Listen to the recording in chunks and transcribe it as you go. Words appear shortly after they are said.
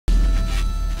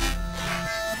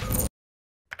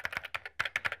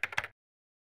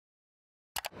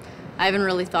I haven't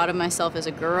really thought of myself as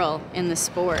a girl in the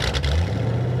sport.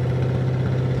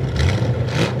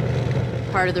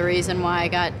 Part of the reason why I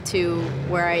got to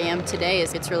where I am today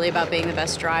is it's really about being the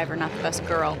best driver, not the best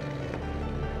girl.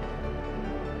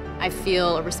 I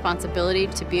feel a responsibility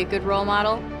to be a good role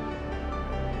model.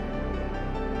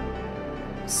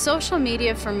 Social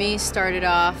media for me started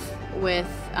off with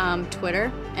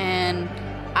Twitter, and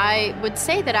I would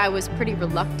say that I was pretty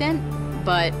reluctant,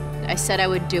 but I said I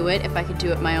would do it if I could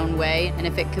do it my own way and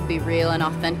if it could be real and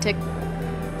authentic.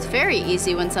 It's very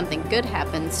easy when something good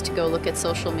happens to go look at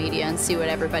social media and see what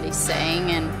everybody's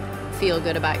saying and feel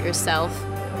good about yourself.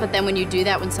 But then when you do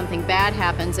that, when something bad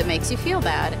happens, it makes you feel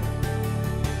bad.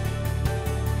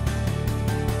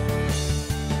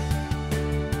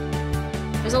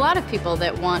 There's a lot of people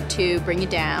that want to bring you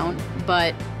down,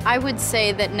 but I would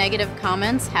say that negative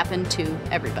comments happen to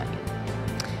everybody.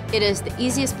 It is the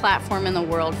easiest platform in the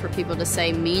world for people to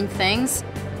say mean things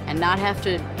and not have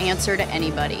to answer to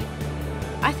anybody.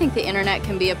 I think the internet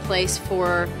can be a place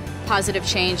for positive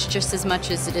change just as much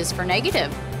as it is for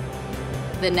negative.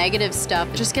 The negative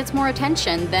stuff just gets more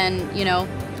attention than, you know,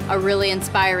 a really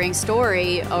inspiring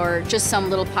story or just some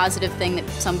little positive thing that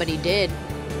somebody did.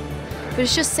 But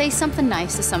it's just say something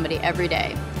nice to somebody every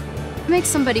day. It makes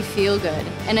somebody feel good,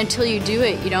 and until you do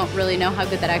it, you don't really know how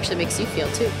good that actually makes you feel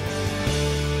too.